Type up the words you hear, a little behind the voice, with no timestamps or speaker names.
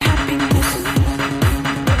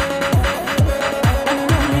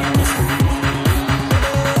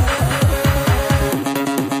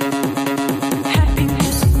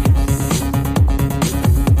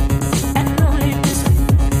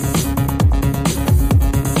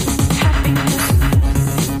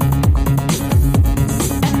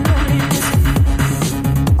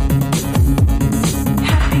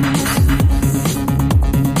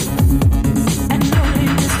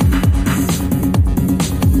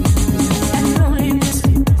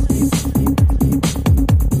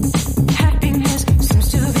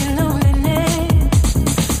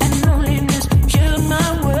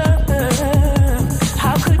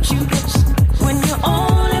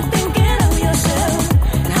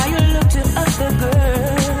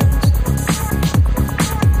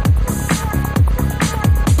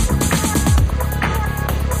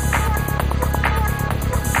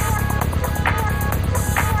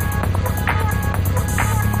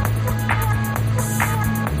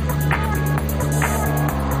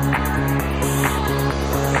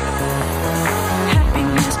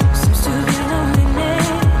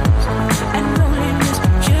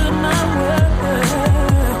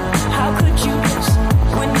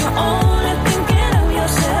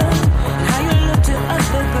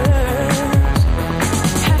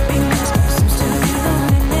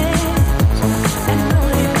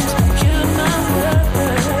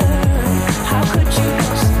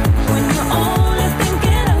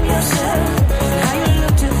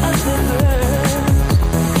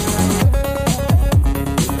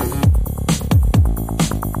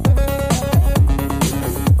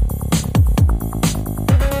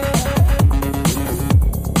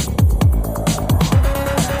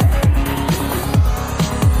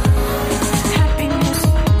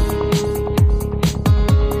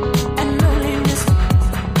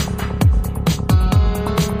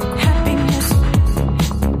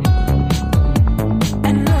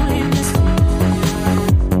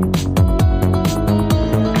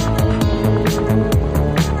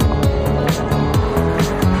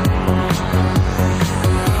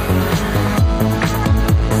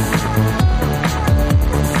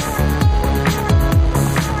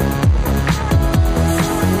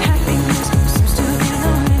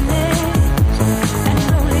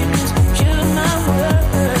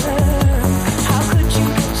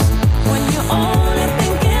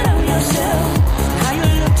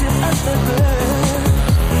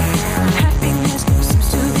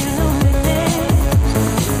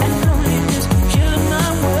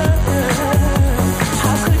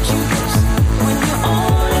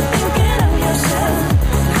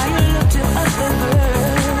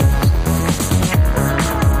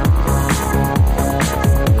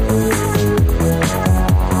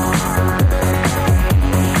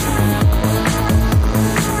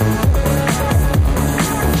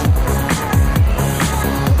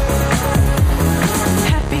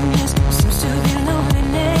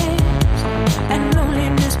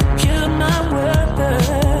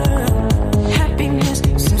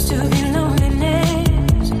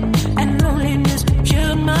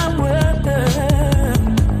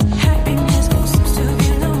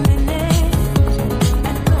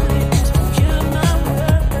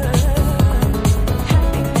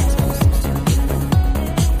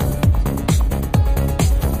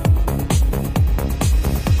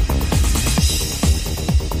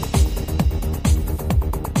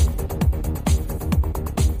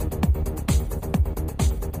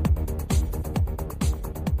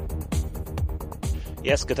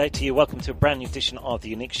Yes, good day to you. Welcome to a brand new edition of The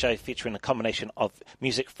Unique Show, featuring a combination of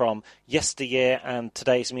music from yesteryear and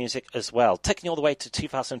today's music as well. Taking you all the way to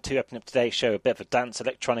 2002, opening up today's show, a bit of a dance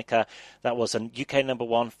electronica. That was a UK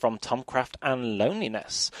 #1 from Tom Craft and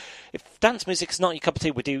Loneliness. If dance music's not your cup of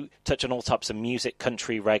tea, we do touch on all types of music,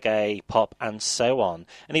 country, reggae, pop, and so on.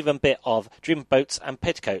 And even a bit of Dreamboats and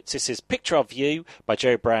Petticoats. This is Picture of You by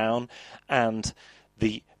Joe Brown and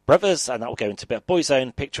the Brothers, and that will go into a bit of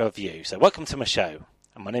Boyzone, Picture of You. So welcome to my show.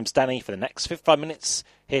 And my name's Danny, for the next 55 minutes,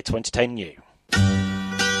 here to entertain you. In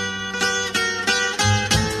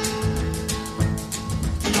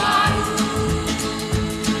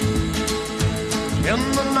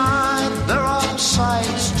the night there are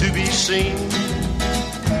sights to be seen,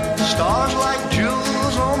 stars like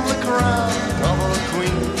jewels on the crown of a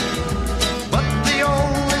queen. But the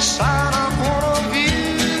only sight I want of you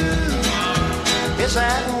is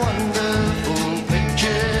that wonderful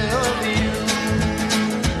picture of you.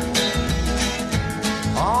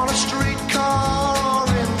 On a streetcar or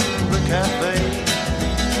in the cafe,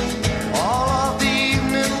 all of the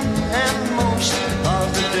evening and most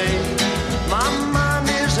of the day, my mind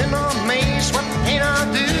is in a maze. What can I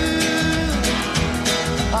do?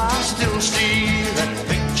 I still see that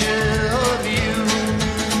picture of you.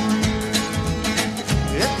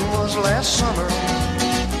 It was last summer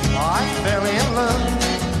I fell in love.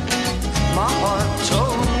 My heart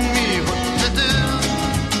told me what to do.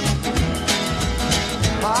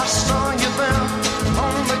 I saw you there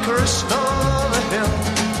on the crest of a hill,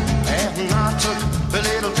 and I took a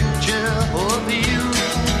little picture of you.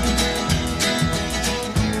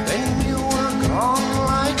 Then you were gone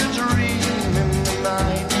like a dream in the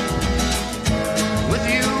night, with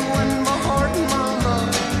you in my heart, my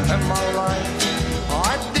love, and my life.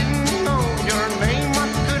 I didn't know your name,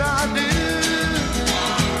 what could I do?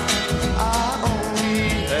 I only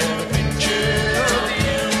had a picture of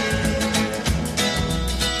you.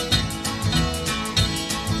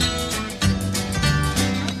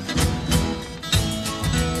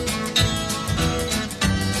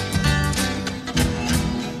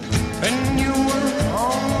 And you were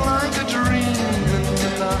on like a dream in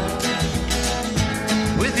the night,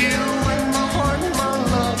 with you in my heart, my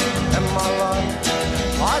love, and my life.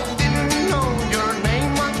 I didn't know your name,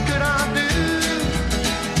 what could I do?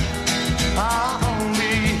 I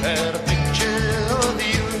only had a picture of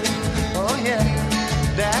you. Oh yeah,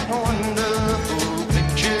 that wonderful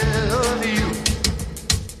picture of you.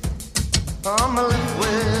 I'm left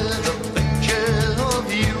with a picture of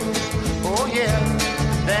you. Oh yeah,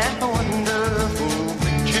 that wonderful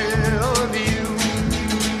picture of you.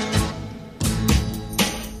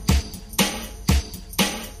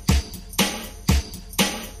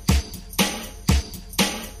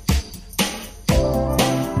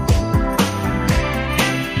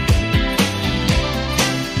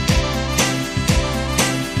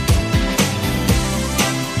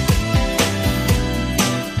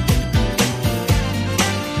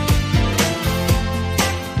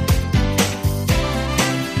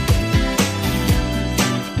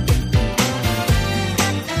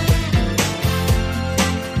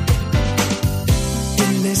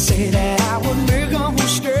 Didn't they say that I would make a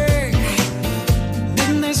mistake?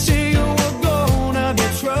 Didn't they say you were gonna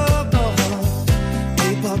get trouble?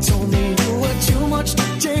 People told me you were too much to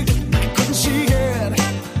take. I couldn't see it.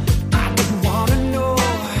 I didn't wanna know.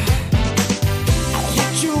 I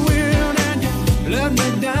let you in and you let me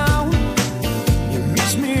down. You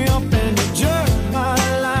mixed me up and you turned my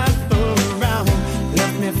life around.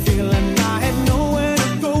 Left me feeling I had nowhere to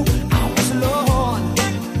go. I was alone.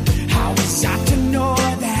 How was I to know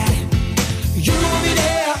that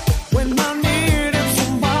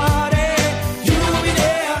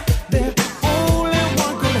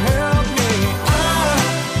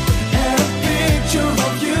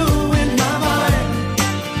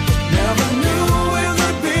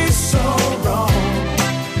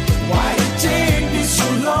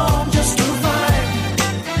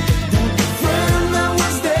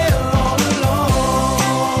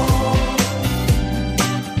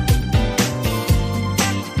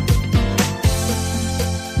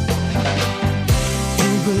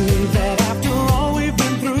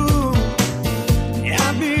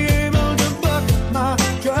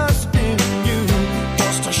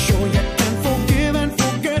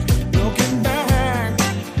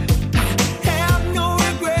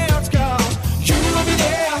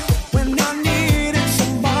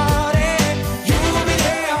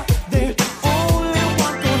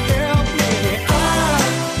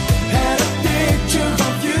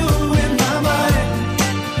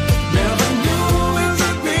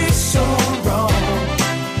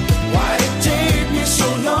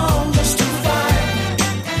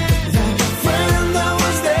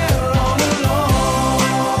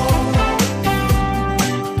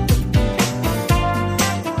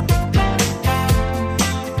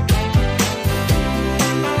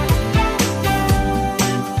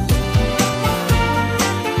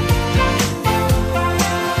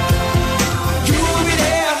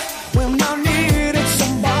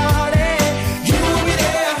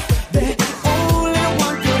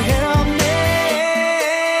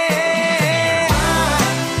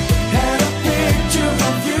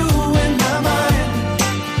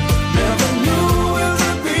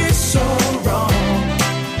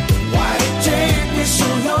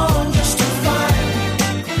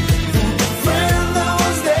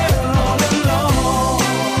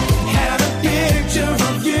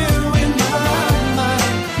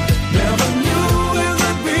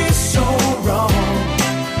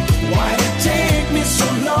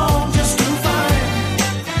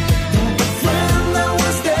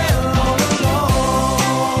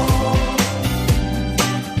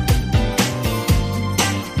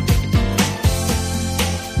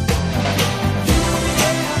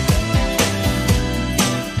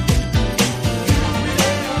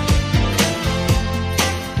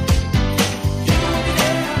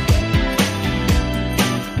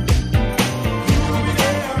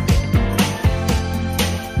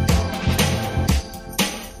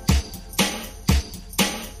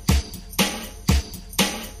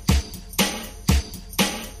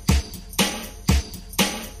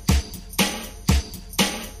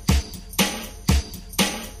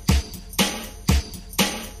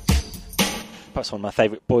perhaps one of my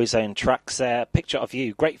favourite Boyzone tracks there. Picture of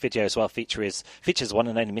You, great video as well, features one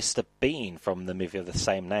and only Mr. Bean from the movie of the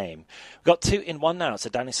same name. We've got 2 in 1 now. It's a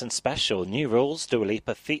Dennison special. New Rules, Dua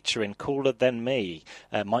Lipa featuring Cooler Than Me,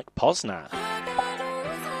 Mike Posner.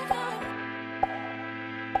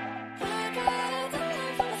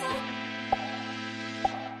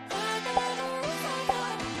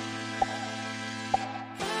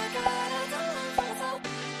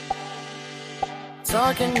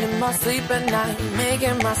 Talking in my sleep at night,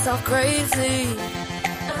 making myself crazy.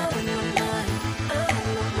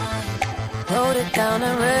 Wrote it down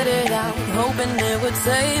and read it out, hoping it would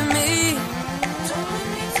save me.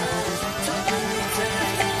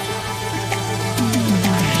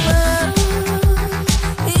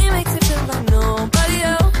 He makes it feel like nobody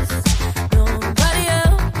else, nobody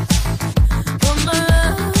else. But my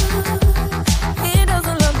love, he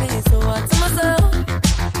doesn't love me, so I tell myself.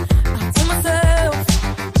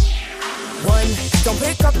 Don't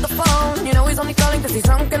pick up the phone, you know he's only calling cause he's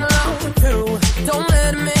drunk and alone. 2, don't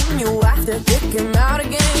let him in, you have to kick him out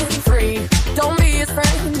again. 3, don't be his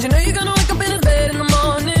friend, you know you're gonna wake up in his bed in the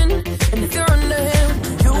morning. And if you're under him,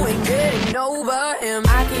 you ain't getting over him.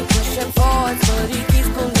 I keep pushing forwards, but he keeps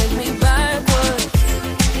pulling me backwards.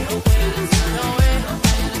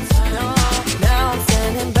 Now I'm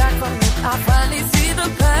standing back from it, I finally see the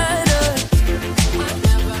pattern.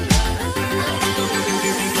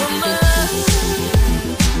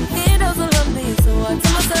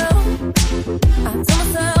 I tell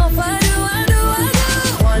myself, I do.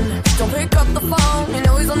 1, don't pick up the phone, you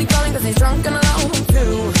know he's only calling cause he's drunk and alone.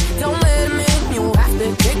 2, don't let him in, you have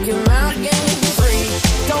to kick him out again. 3,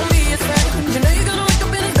 don't be his friend, you know you're gonna wake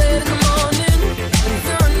up in his bed in the morning. And if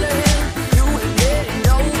you're under him, you ain't getting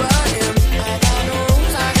over him. I got no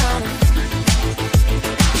rules, I got them.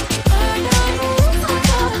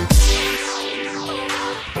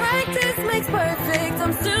 Practice makes perfect,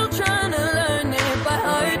 I'm still trying to learn it.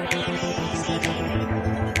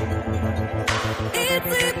 It's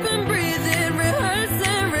sleep and breathe it, rehearse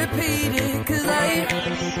and repeat it, cause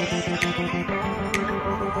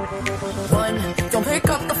 1, don't pick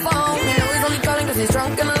up the phone, you know he's only calling cause he's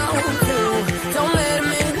drunk and alone. 2, don't let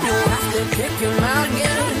him in, you have to kick him out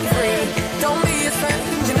again. 3, don't be his friend,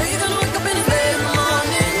 you know you're gonna wake up in his bed in the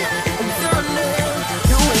morning. And if you're under him,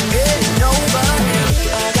 you ain't getting over him.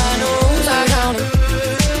 I got no rules, I got him.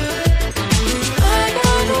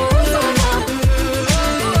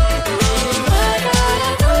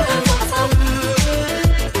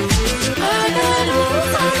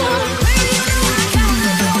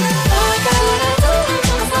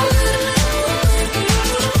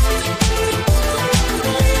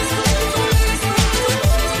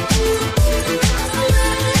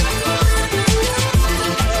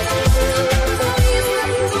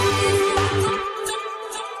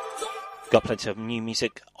 Got plenty of new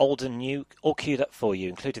music, old and new, all queued up for you,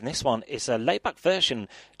 including this one. It's a laid-back version.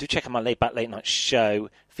 Do check out my laid-back late-night show.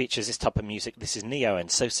 Features this type of music. This is Neo and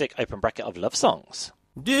So Sick, open bracket of love songs.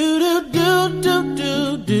 Do do do do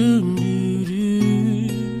do do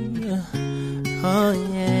do. Oh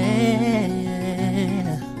yeah.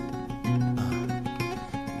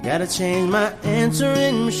 Gotta change my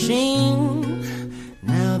answering machine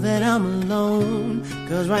now that I'm alone.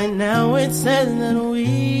 'Cause right now it says that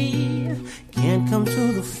we can't come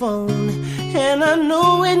to the phone. And I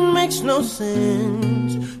know it makes no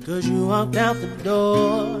sense, 'cause you walked out the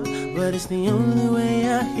door. But it's the only way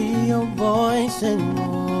I hear your voice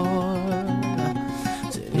anymore.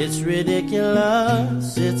 It's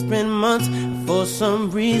ridiculous, it's been months. For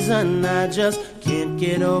some reason I just can't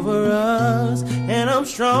get over us. And I'm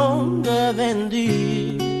stronger than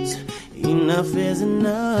this. Enough is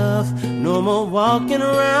enough. No more walking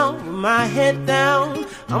around with my head down.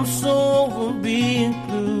 I'm so over being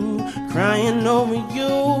blue, crying over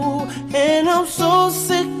you. And I'm so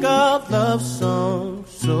sick of love songs,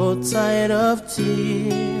 so tired of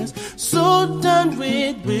tears, so done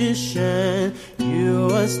with wishing you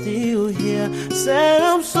were still here. Said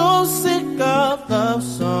I'm so sick of love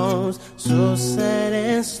songs, so sad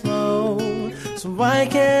and slow. So why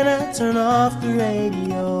can't I turn off the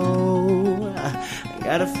radio? I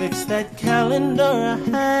gotta fix that calendar I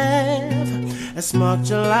have. It's marked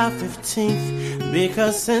July 15th,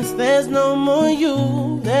 because since there's no more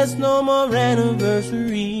you, there's no more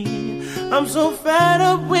anniversary. I'm so fed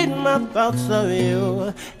up with my thoughts of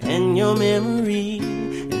you and your memory,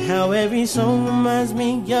 and how every song reminds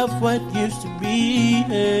me of what used to be.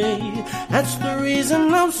 That's the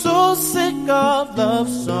reason I'm so sick of love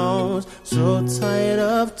songs, so tired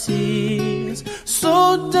of tears, so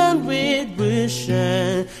done with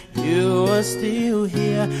wishing you you are still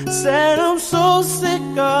here. Said I'm so sick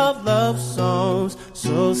of love songs,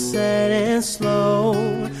 so sad and slow.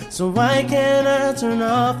 So why can't I turn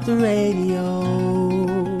off the radio?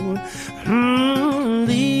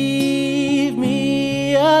 Leave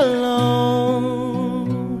me alone.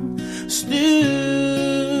 Stupid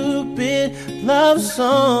love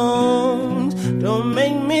songs don't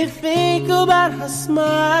make me think about her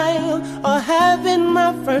smile or having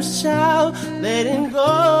my first child. Letting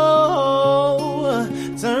go,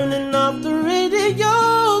 turning off the radio,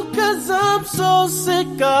 'cause I'm so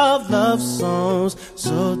sick of love songs,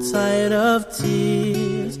 so tired of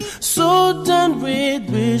tears, so done with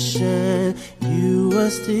wishing you were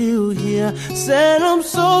still here. Said I'm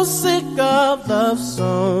so sick of love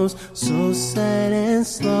songs, so sad and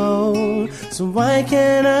slow. So why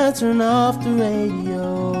can't I turn off the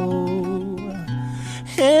radio?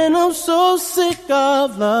 And I'm so sick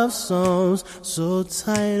of love songs, so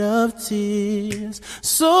tired of tears,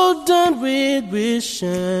 so done with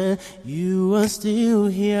wishing you were still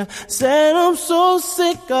here. Said I'm so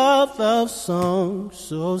sick of love songs,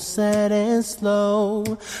 so sad and slow.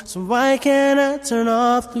 So why can't I turn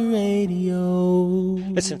off the radio?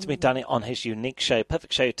 Listen to me, Danny, on his unique show.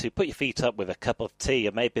 Perfect show to put your feet up with a cup of tea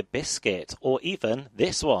or maybe a biscuit, or even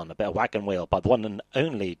this one, a bit of Wagon Wheel by the one and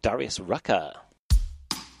only Darius Rucker.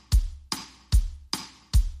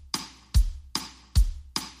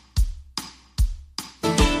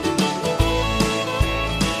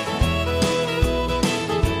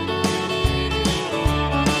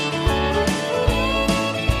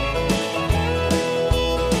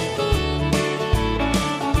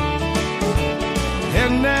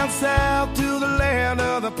 South to the land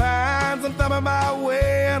of the pines, I'm thumbing my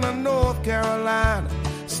way into North Carolina,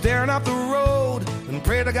 staring up the road and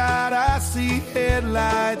pray to God I see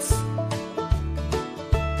headlights.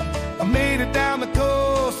 I made it down the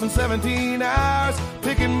coast in 17 hours,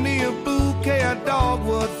 picking me a bouquet of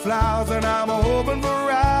dogwood flowers, and I'm hoping for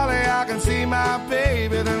Raleigh I can see my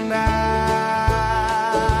baby tonight.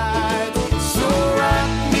 So rock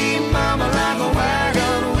me, mama, like a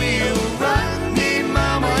wagon wheel. Rock me,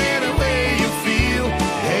 mama, any way you feel.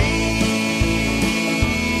 Hey,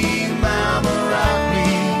 mama, rock me.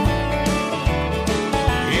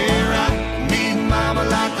 Yeah, rock me, mama,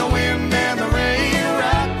 like the wind and the rain.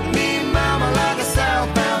 Rock me, mama, like a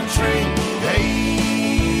southbound train. Hey,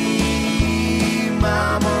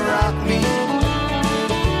 mama, rock me.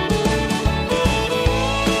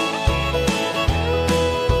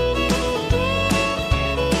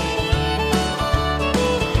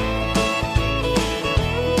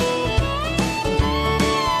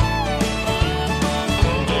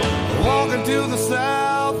 Walking to the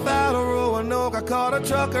south out of Roanoke, I caught a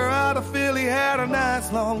trucker out of Philly, had a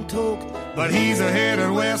nice long toke. But he's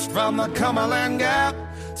headed west from the Cumberland Gap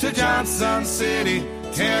to Johnson City,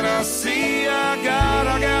 Tennessee. I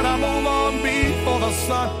gotta move on before the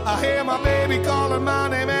sun. I hear my baby calling my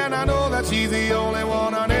name, and I know that she's the only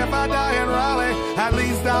one. And if I die in Raleigh, at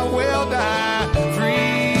least I will die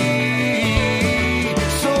free.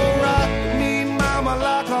 So rock me, mama,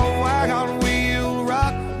 like a wagon wheel.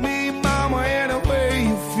 Rock me, mama, any way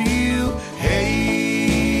you feel. Hey,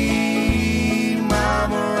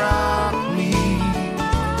 mama, rock me.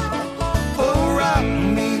 Oh, rock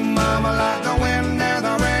me, mama, like the wind and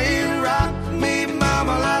the rain. Rock me,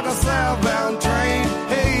 mama, like a southbound train.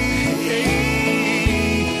 Hey,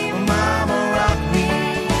 hey, mama, rock me.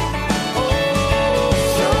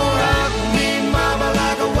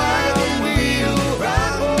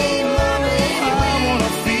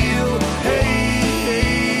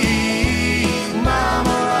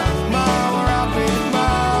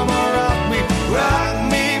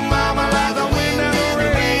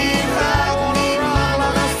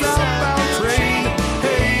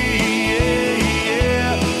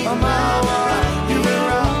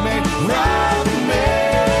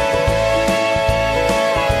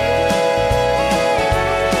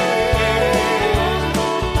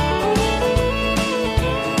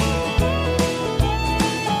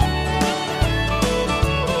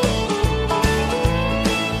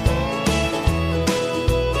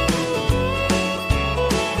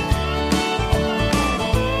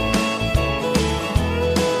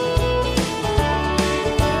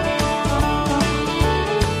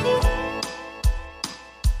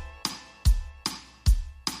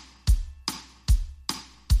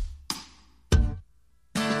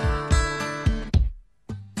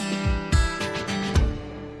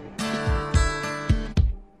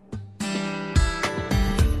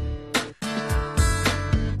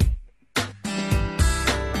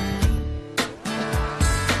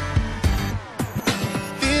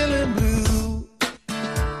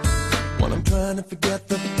 to forget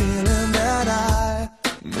the feeling that I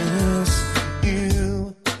miss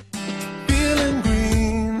you. Feeling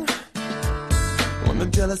green when the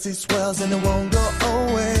jealousy swells and it won't go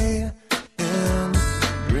away in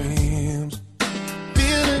dreams.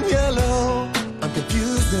 Feeling yellow, I'm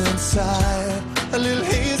confused inside, a little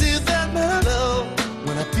hazy that mellow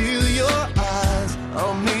when I feel your eyes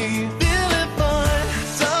on me. Feeling fine,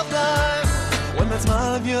 sublime when that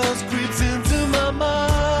smile of yours creeps into my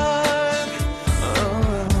mind.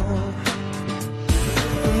 Oh.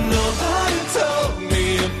 Nobody told me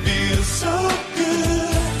it feels so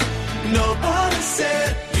good. Nobody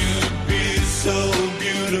said you'd be so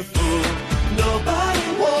beautiful. Nobody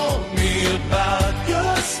warned me about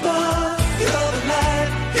your smile. You're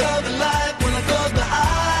the light when I close my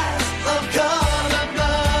eyes. I'm colorblind.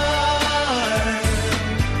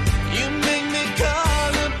 You make me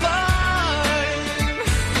colorblind.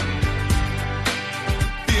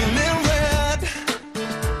 Feeling red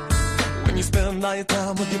when you spend all your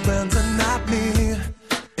time with your friends and not me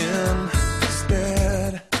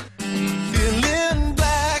instead. Feeling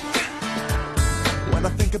black when I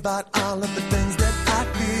think about all of the things that I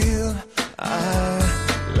feel I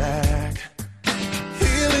lack.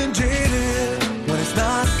 Feeling jaded when it's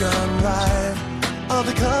not gone right. All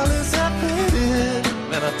the colors have faded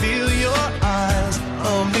and I feel your eyes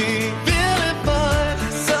on me. Feeling fine,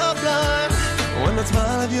 sublime when that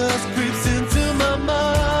smile of yours creeps into my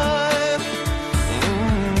mind.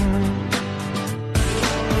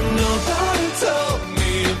 Nobody told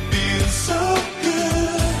me it feels so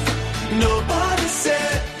good. Nobody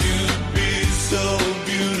said you'd be so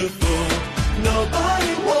beautiful.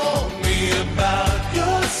 Nobody warned me about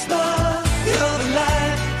your smile. You're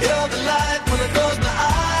the light when I close my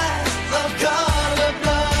eyes. I'm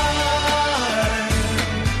colorblind.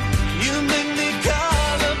 You make me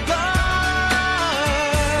colorblind.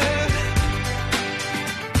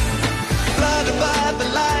 Blinded by the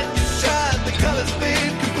light you shine, the colors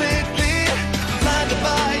fade completely. Blinded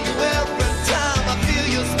by you every time I feel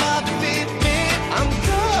your smile defeat me. I'm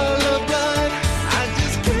colorblind. I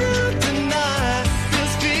just can't deny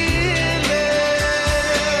this feeling.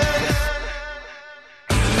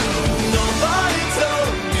 Nobody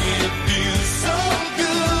told me it feels so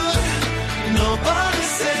good. Nobody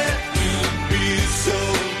said you'd be so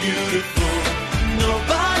beautiful.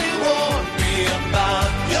 Nobody warned me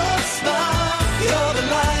about your smile. You're the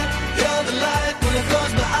light when I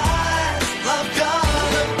close my eyes. I'm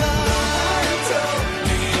colorblind. Nobody told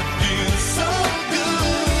me it feels so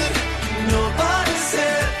good. Nobody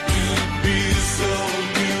said you'd be so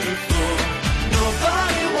beautiful.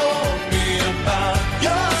 Nobody warned me about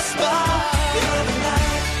your smile. You're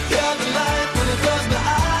the light when I close my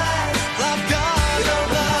eyes. I'm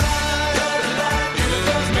colorblind. You're the light when I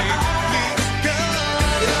close my eyes.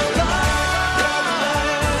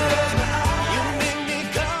 You make me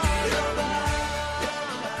colorblind.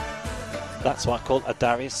 That's what I call a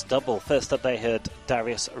Darius double. First up, they heard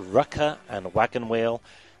Darius Rucker and Wagon Wheel,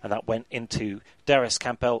 and that went into Darius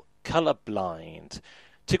Campbell, Colorblind.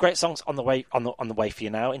 Two great songs on the way for you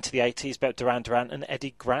now into the 80s, about Duran Duran and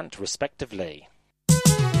Eddie Grant, respectively. I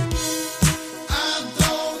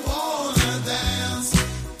don't wanna dance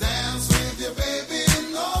with you, baby,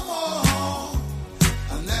 no more.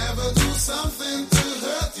 I'll never do something to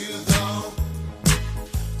hurt you, though.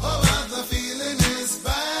 Oh, but the feeling is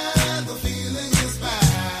bad, the feeling is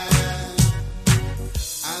bad.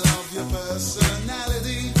 I love your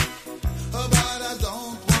personality, oh, but I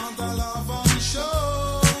don't want a love on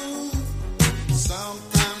show.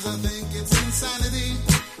 Sometimes I think it's insanity,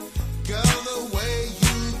 girl, the way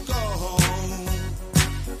you go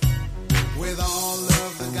with all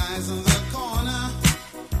of the guys in the corner.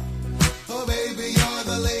 Oh, baby, you're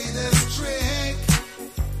the latest trick.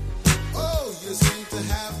 Oh, you seem to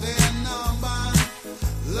have their number.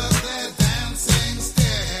 Look, they're dancing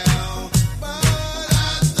still. But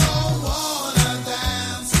I don't wanna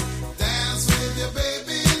dance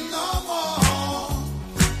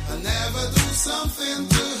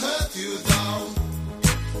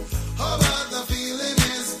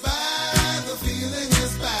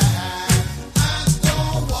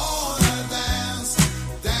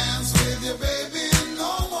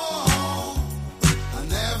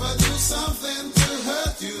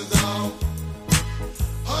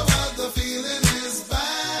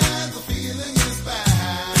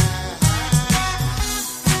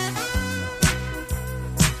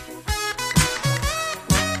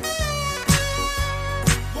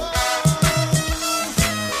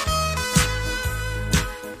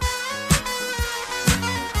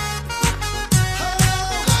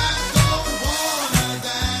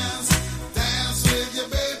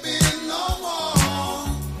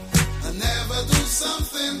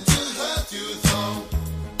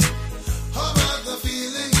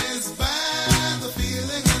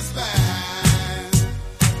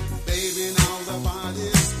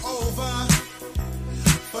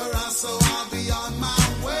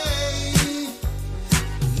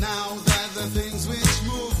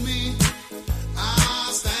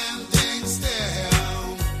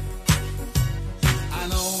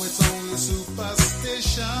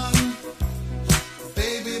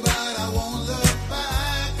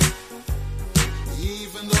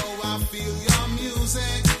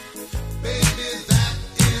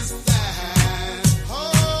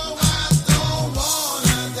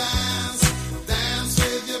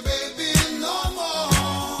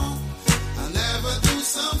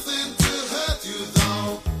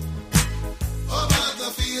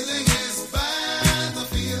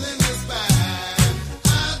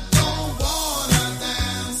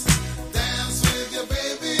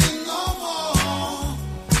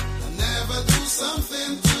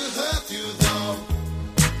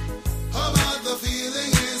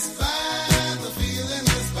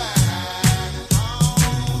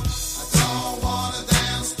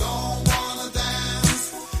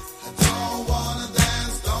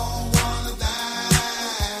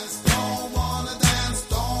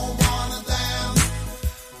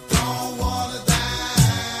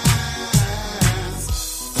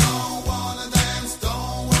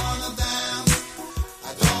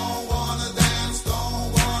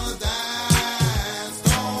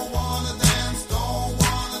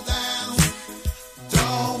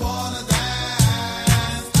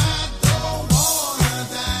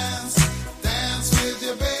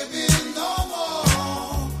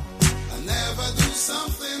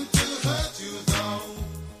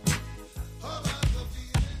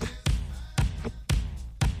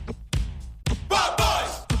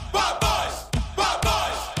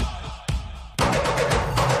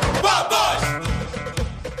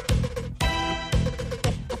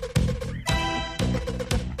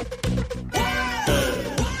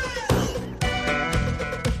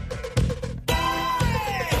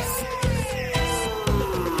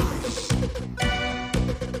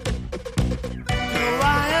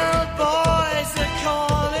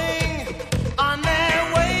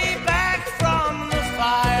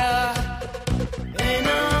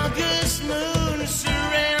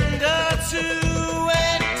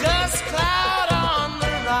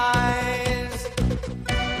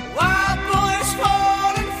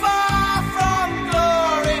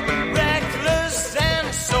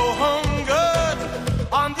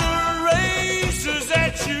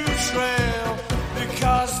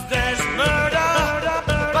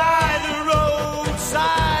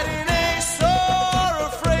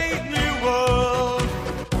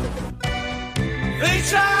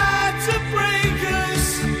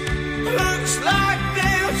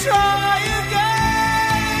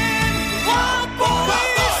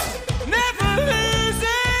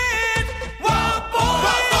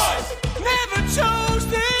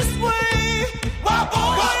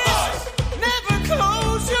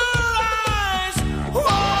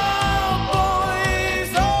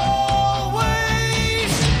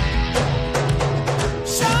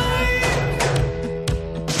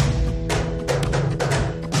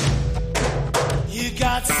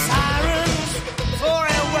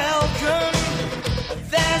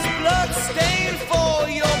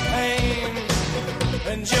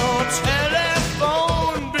your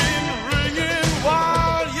telephone been ringing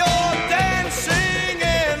while you're dancing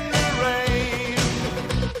in the rain?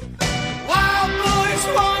 Wild boys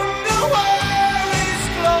wonder where is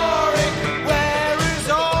glory, where is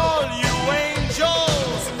all you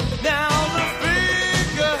angels? Now the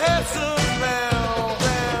figureheads have fell,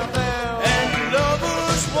 and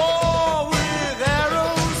lovers war with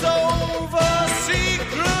arrows over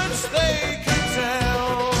secrets they could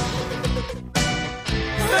tell.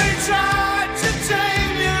 They tried to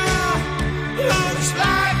tame you, looks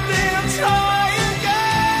like they'll try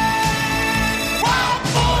again. Wild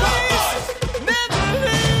boys never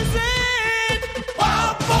lose it.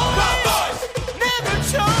 Wild boys never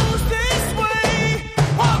chose this way.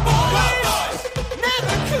 Wild boys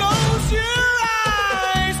never close your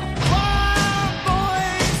eyes. Wild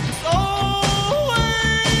boys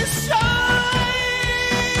always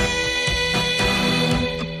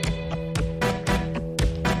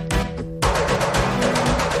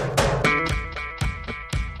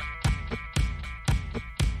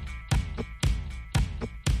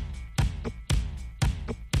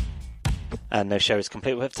And no show is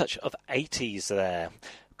complete with a touch of 80s there.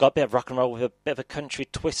 Got a bit of rock and roll with a bit of a country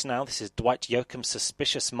twist now. This is Dwight Yoakam's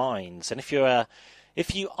Suspicious Minds. And if you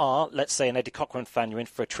are, let's say, an Eddie Cochran fan, you're in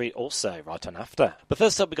for a treat also right on after. But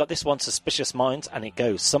first up, we got this one, Suspicious Minds, and it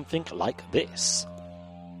goes something like this.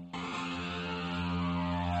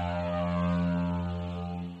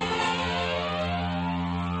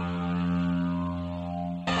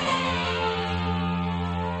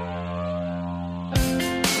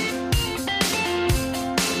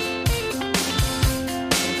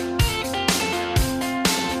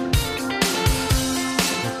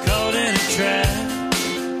 Caught in a trap,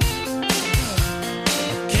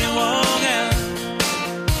 can't walk out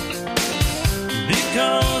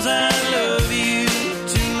because I love you.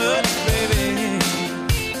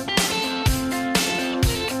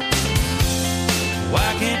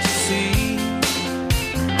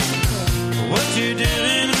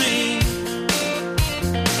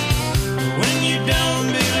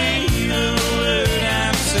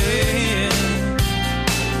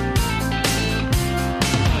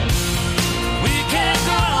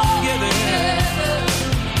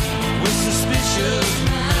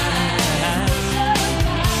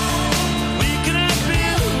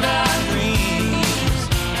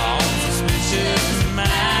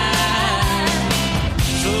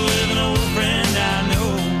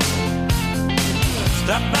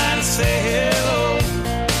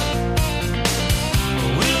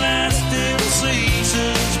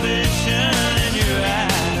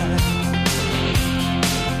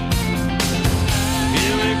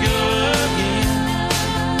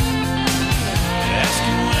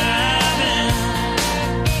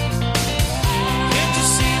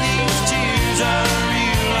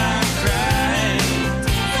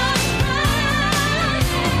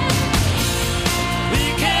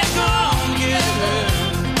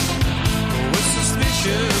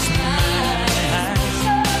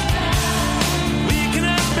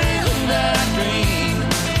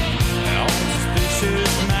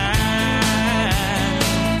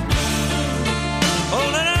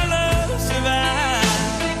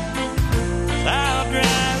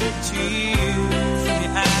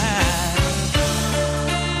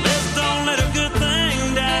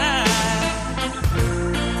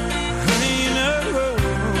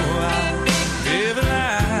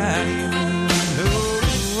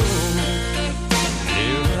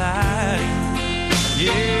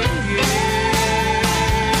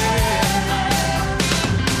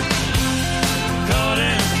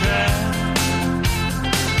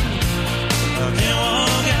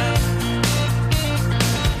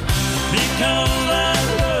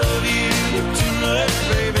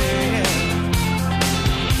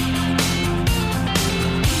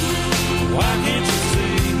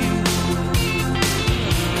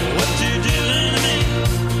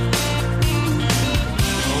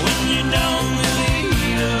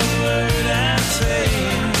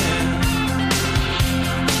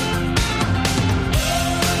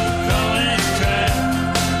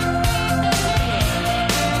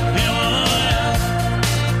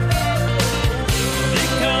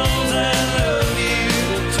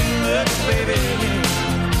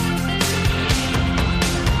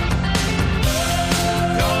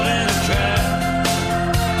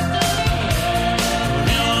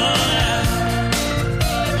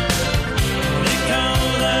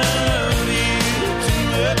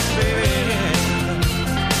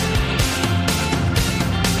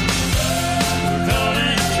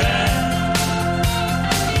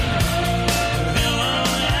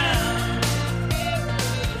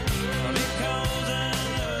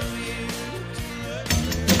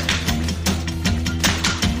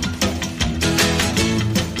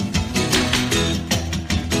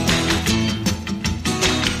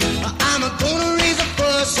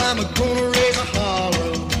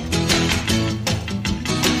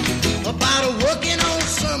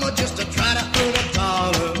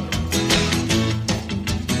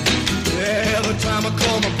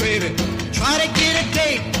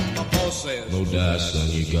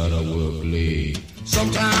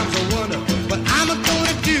 Sometimes I wonder what I'm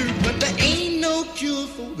gonna do, but there ain't no cure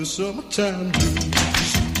for the summertime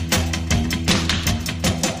blues.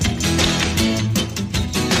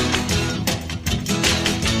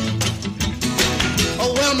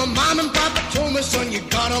 Oh, well, my mom and papa told me, son, you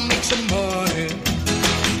gotta make some money.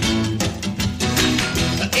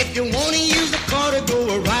 If you wanna use the car to go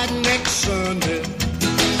a ride next Sunday.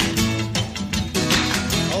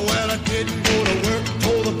 Oh, well, I didn't go to work,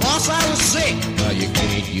 told the boss I was sick. Now you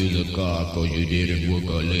can't use a car cause you didn't work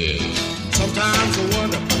a leg. Sometimes I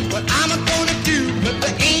wonder what I'm gonna do, but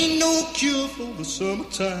there ain't no cure for the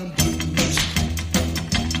summertime blues.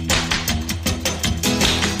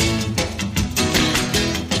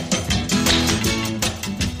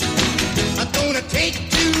 I'm gonna take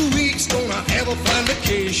 2 weeks, gonna have a fun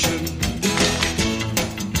vacation.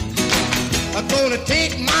 I'm gonna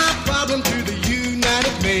take my problem to the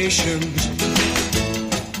United Nations.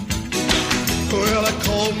 Well, I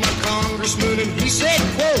called my congressman and he said,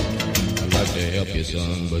 quote, I'd like to help you,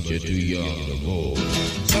 son, but you're too young to vote.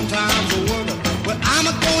 Sometimes I wonder what I'm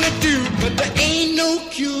gonna do, but there ain't no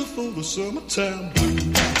cure for the summertime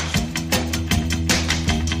blues.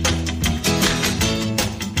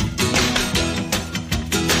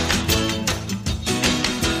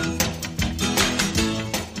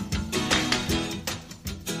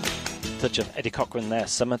 Touch of Eddie Cochran there,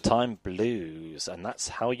 Summertime Blues, and that's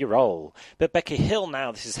how you roll. But Becky Hill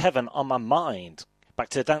now, this is Heaven on My Mind. Back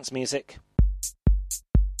to the dance music.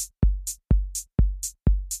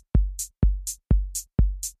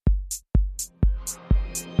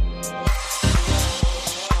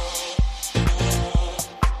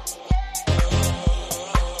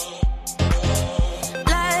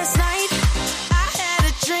 Last night I had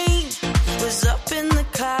a dream, was up in the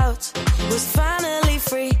clouds, was finally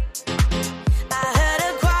free. I heard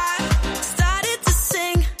a choir, started to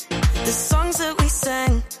sing the songs that we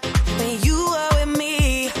sang when you were with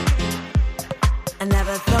me. I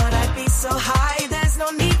never thought I'd be so high, there's no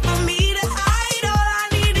need for me to hide. All I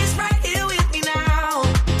need is right here with me now.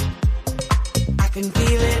 I can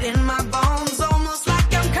feel it in my bones, almost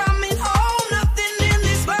like I'm coming home. Nothing in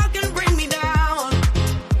this world can bring me down.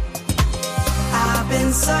 I've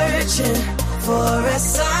been searching for a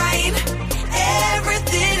sign,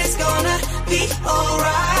 everything is gonna be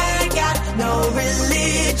alright. Got no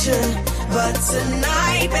religion, but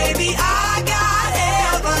tonight, baby, I got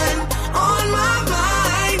heaven on my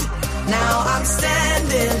mind. Now I'm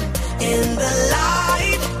standing in the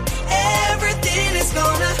light, everything is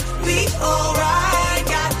gonna be alright.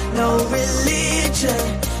 Got no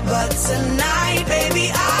religion, but tonight,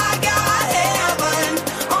 baby, I got heaven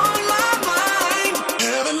on my mind.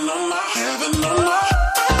 Heaven on my, heaven on my.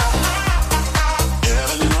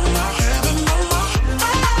 Heaven on my, heaven on my.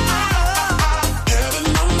 Heaven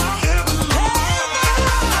on my, heaven on my.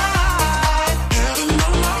 Heaven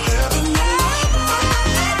on my, heaven on my.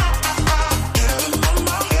 Heaven on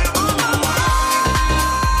my, heaven on my.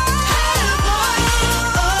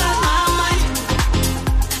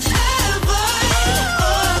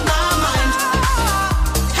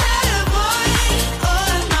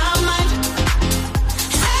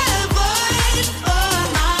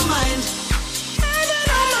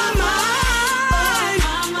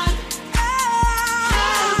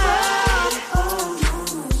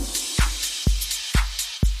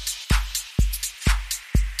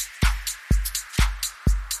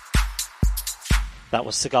 That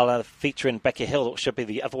was Sigala featuring Becky Hill. It should be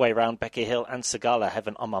the other way around, Becky Hill and Sigala,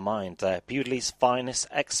 Heaven on My Mind. Bewdley's finest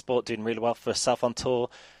export, doing really well for herself on tour.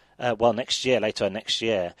 Later next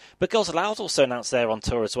year. But Girls Aloud also announced they're on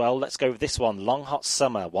tour as well. Let's go with this one, Long Hot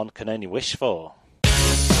Summer, One Can Only Wish For.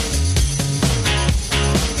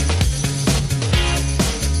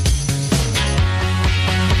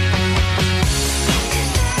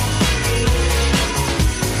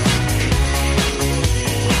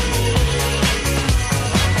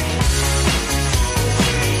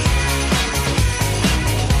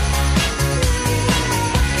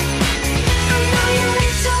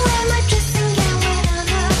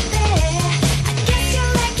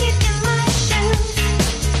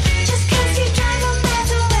 Just 'cause you drive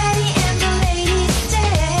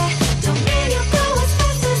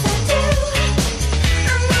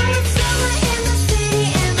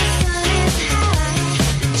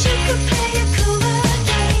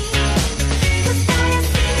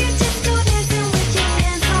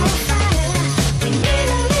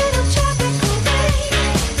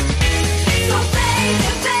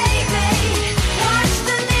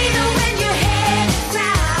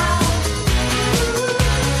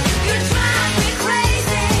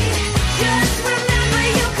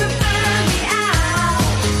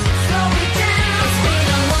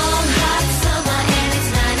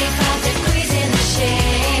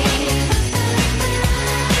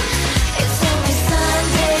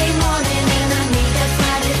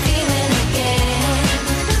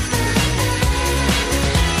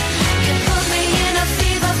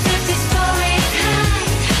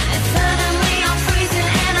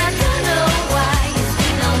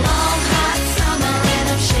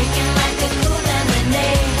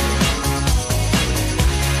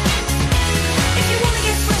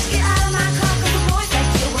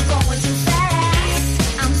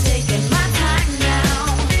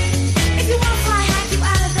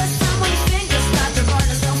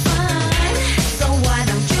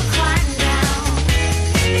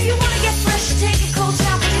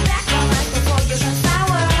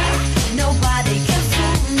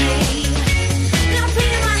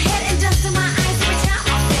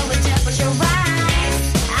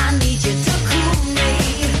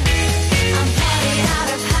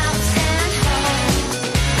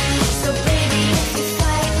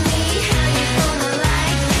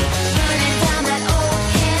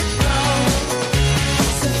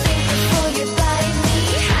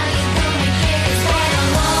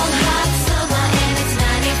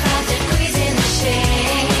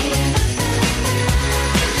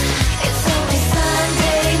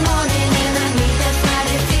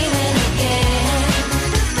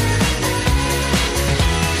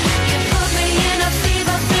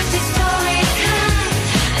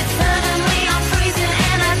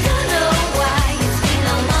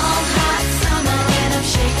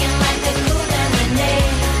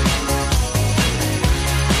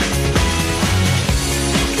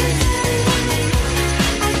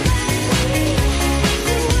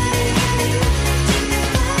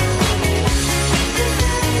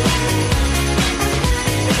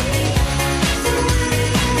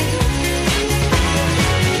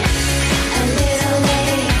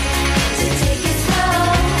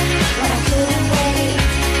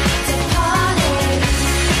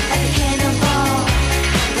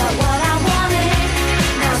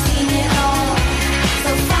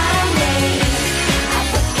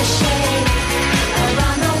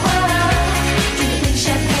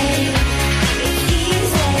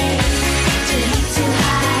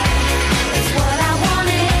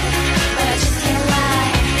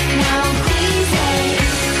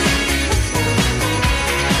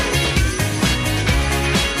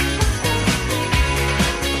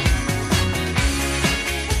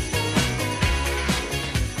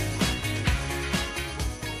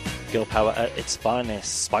power at its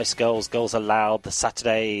finest. Spice Girls, Girls Aloud, The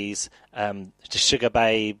Saturdays, the Sugar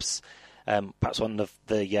Babes, perhaps one of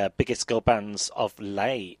the biggest girl bands of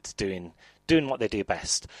late, doing what they do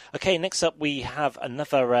best. Okay, next up we have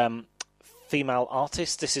another female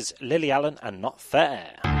artist. This is Lily Allen and Not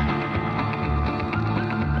Fair.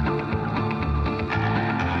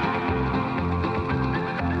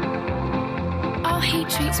 He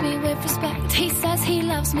treats me with respect. He says he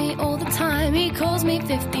loves me all the time. He calls me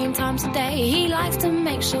 15 times a day. He likes to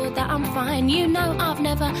make sure that I'm fine. You know, I've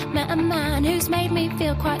never met a man who's made me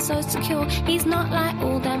feel quite so secure. He's not like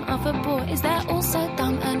all them other boys. They're all so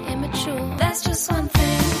dumb and immature. There's just one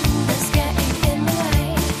thing that's getting in the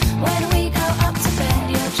way. When we go up to bed,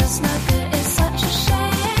 you're just no good. It's such a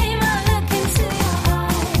shame. I look into your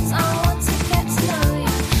eyes. I want to get to know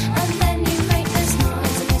you. And then you make this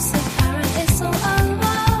noise and it's apparent it's all over.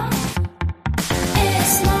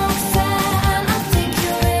 It's not fair and I think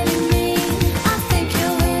you're really mean. I think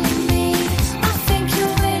you're really mean. I think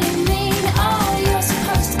you're really mean. Oh, you're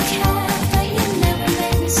supposed to care, but you never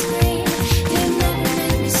made me scream. You never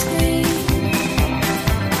made me scream.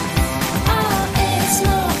 Oh, it's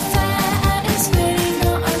not fair and it's really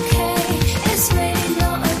not okay. It's really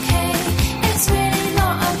not okay. It's really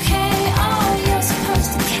not okay. Oh, you're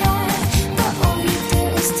supposed to care, but all you do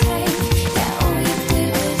is take. Yeah, all you do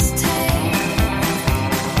is take.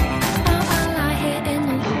 Oh, I lie here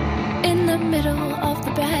in the middle of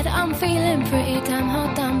the bed. I'm feeling pretty damn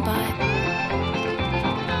hard done by.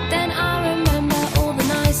 Then I remember all the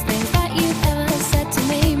nice things that you've ever said to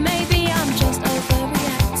me. Maybe I'm just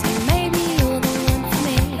overreacting. Maybe you're the one for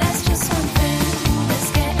me. There's just one thing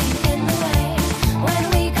that's getting in the way. When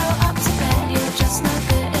we go up to bed, you're just no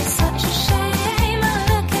good. It's such a shame. I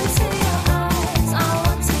look into your eyes. I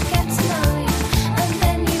want to get to know you. And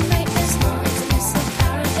then you make this noise and it's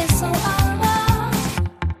apparent it's all over.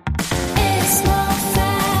 It's not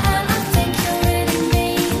fair and I think you're really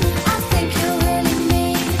mean. I think you're really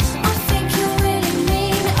mean. I think you're really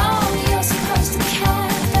mean. Oh, you're supposed to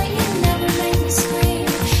care, but you never made me scream.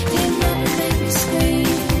 You never made me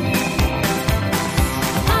scream.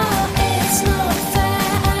 Oh, it's not fair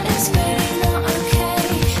and it's really not okay.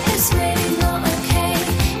 It's really not okay.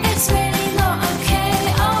 It's really not okay.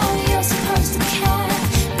 Oh, you're supposed to care,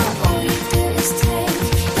 but all you do is take.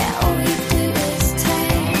 Yeah, all you do is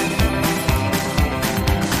take.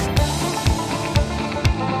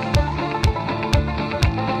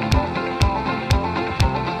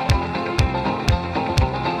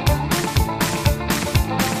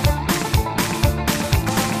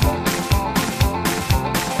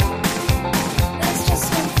 There's just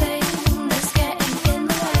one thing that's getting in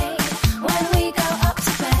the way. When we go up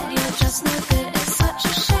to bed, you're just no good. It's such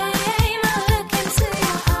a shame. I look into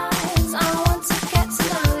your eyes. I want to get to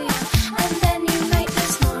know you. And then you make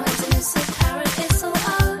this noise and it's apparent it's all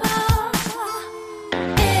over.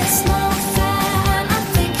 It's not fair and I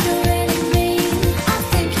think you're really mean. I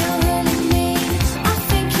think you're really mean. I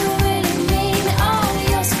think you're really mean. Oh,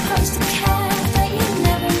 you're supposed to care, but you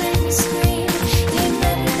never made me scream. You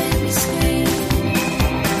never made me scream.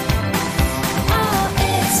 Oh,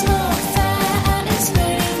 it's not fair and it's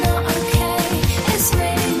really not okay. It's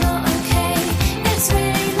really not okay. It's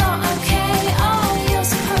really not okay. Oh, you're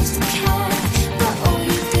supposed to care, but all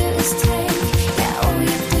you do is take. Yeah, all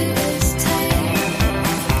you do is take.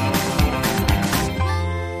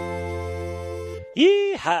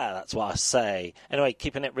 Yeehaw, that's what I say. Anyway,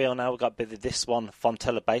 keeping it real now, we've got a bit of this one,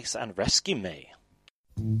 Fontella Bass and Rescue Me.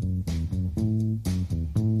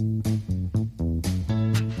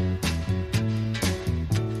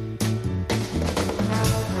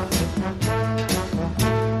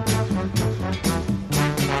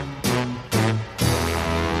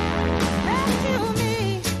 Rescue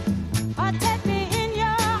me, or take me in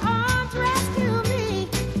your arms. Rescue me.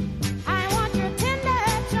 I want your tender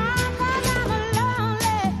charm, 'cause I'm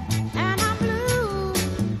lonely and I'm blue.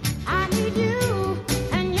 I need you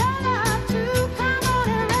and your love to come on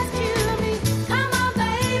and rescue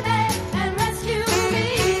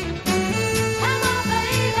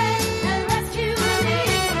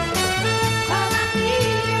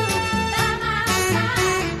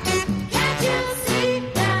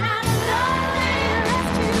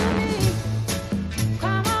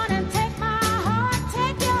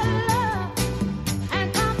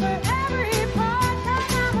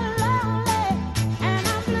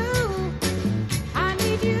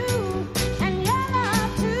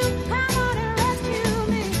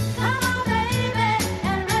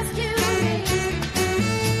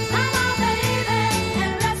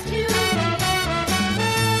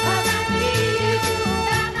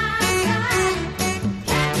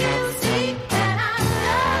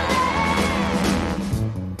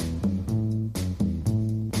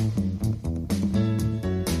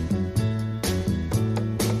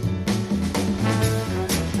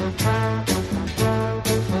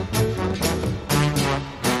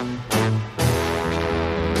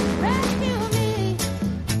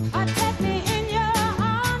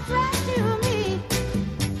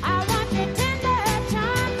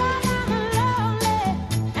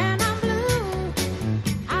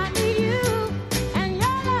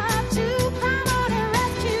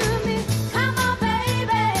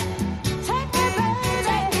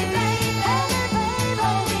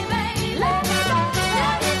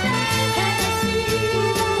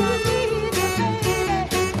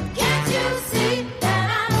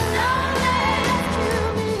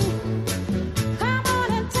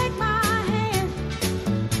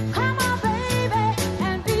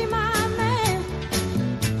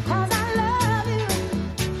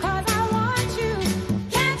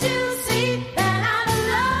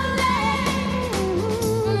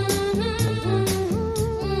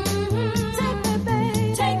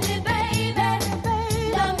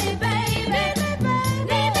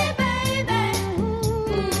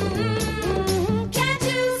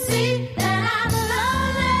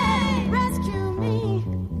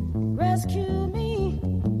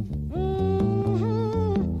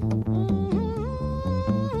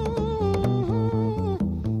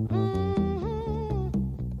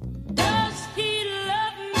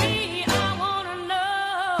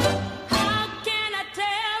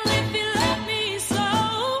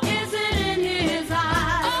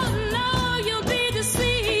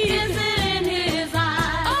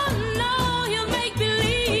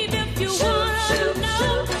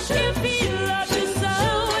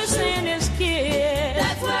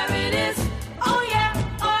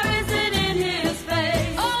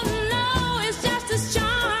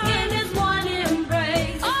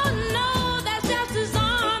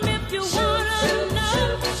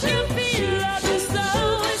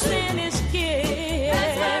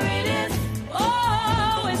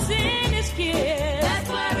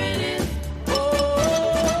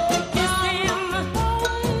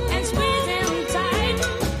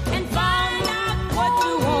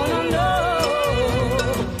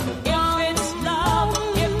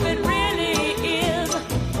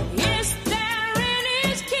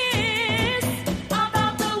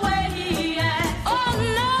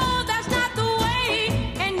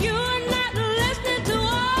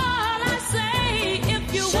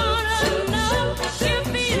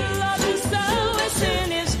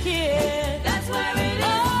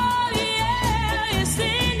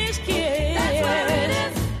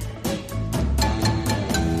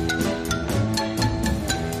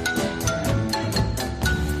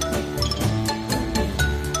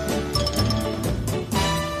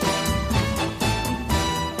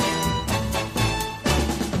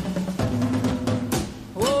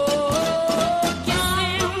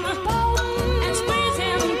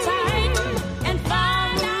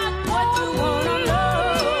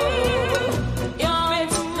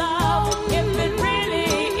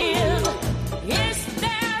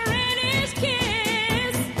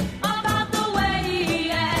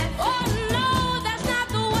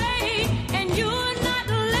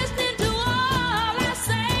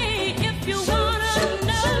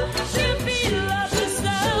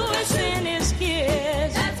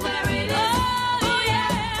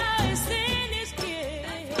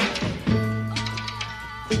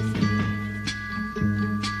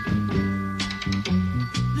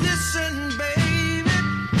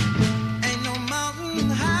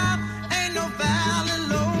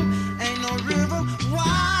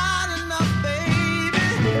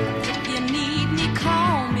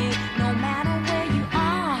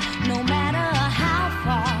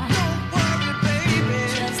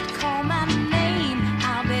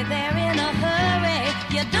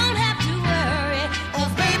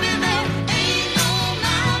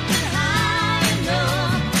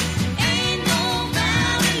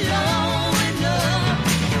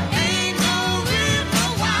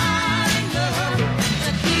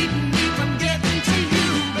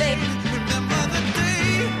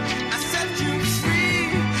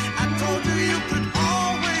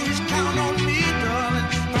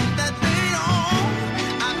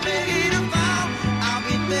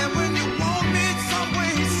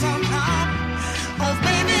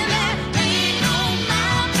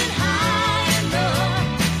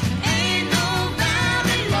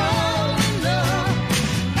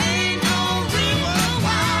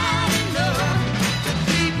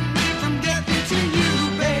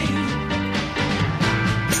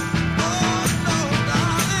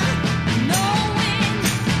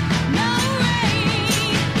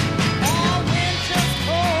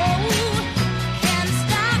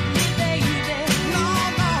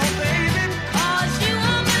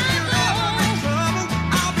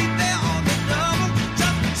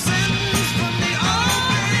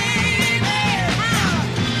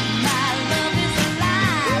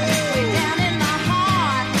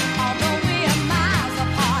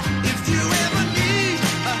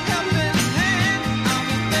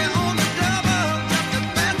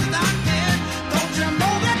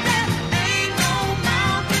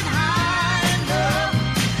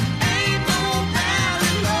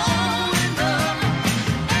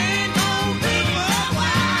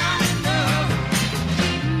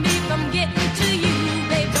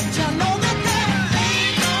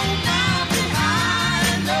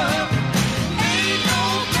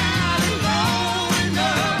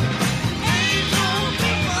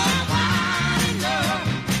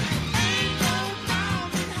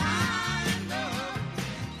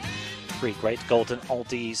 3 great golden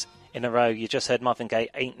oldies in a row. You just heard Marvin Gaye,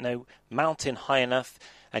 Ain't No Mountain High Enough,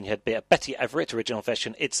 and you had Betty Everett, original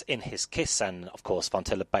version, It's in His Kiss, and of course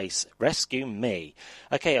Fontella Bass, Rescue Me.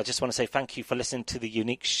 Okay, I just want to say thank you for listening to the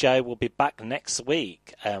Unique Show. We'll be back next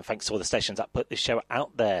week. Thanks to all the stations that put this show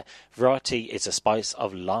out there. Variety is a spice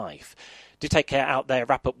of life. Do take care out there.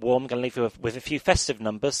 Wrap up warm. I'm going to leave you with a few festive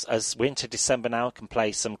numbers as we're into December now. I can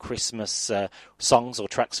play some Christmas songs or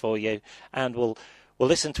tracks for you, and we'll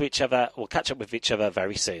listen to each other. We'll catch up with each other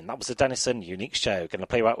very soon. That was the Dennison Unique Show. Going to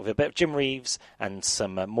play you out with a bit of Jim Reeves and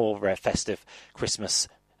some more festive Christmas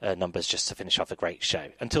numbers just to finish off a great show.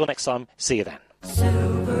 Until next time, see you then.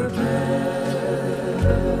 Silver bells,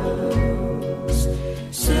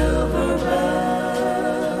 silver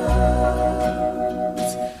bells,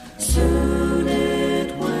 soon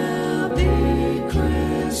it will be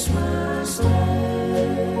Christmas Day.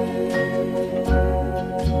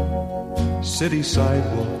 City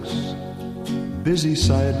sidewalks, busy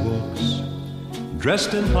sidewalks,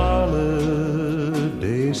 dressed in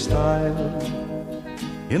holiday style.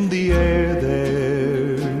 In the air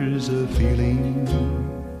there's a feeling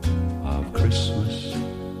of Christmas.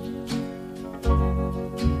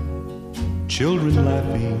 Children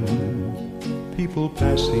laughing, people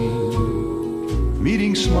passing,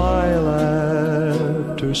 meeting smile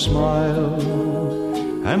after smile,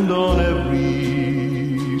 and on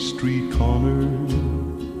every street corner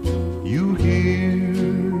you hear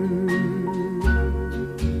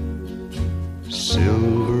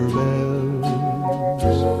silver bells,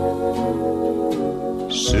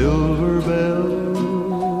 silver bells.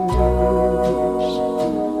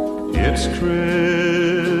 It's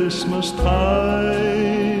Christmas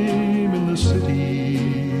time in the city,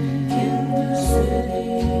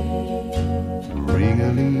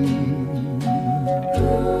 ring-a-ling,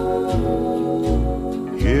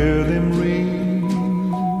 hear them ring.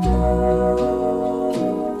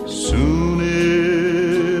 Soon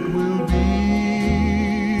it will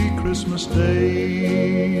be Christmas Day.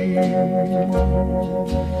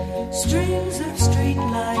 Strings of street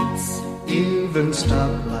lights, Even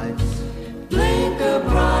stoplights, blink a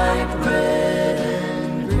bright red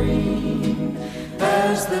and green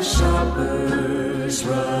as the shoppers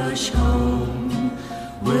rush home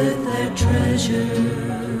with their treasures.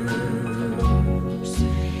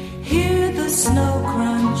 Hear the snow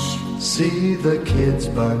crunch, see the kids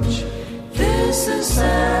bunch. this is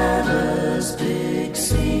Santa's big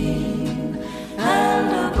scene,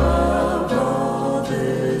 and above all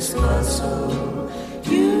this bustle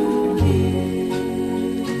you hear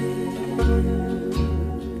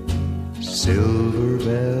Silver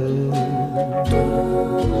bells,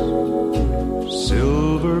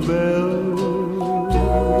 silver bells.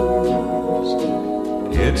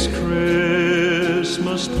 It's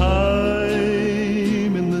Christmas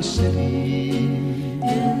time in the city,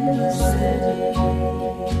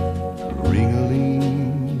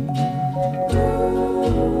 ring-a-ling,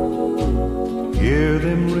 hear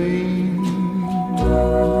them ring.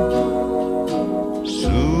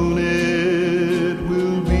 Soon it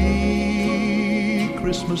will be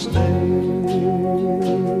Christmas Day.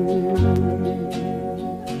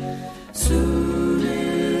 Soon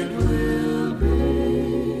it will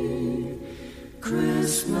be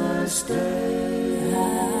Christmas Day. I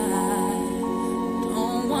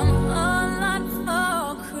don't want a lot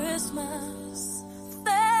for Christmas.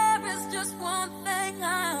 There is just one thing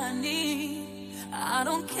I need. I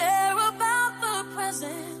don't care about the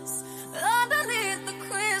presents underneath the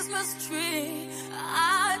Christmas tree.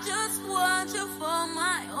 I just want you for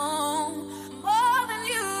my own, more than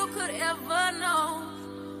you could ever know.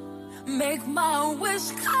 Make my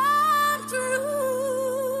wish come true.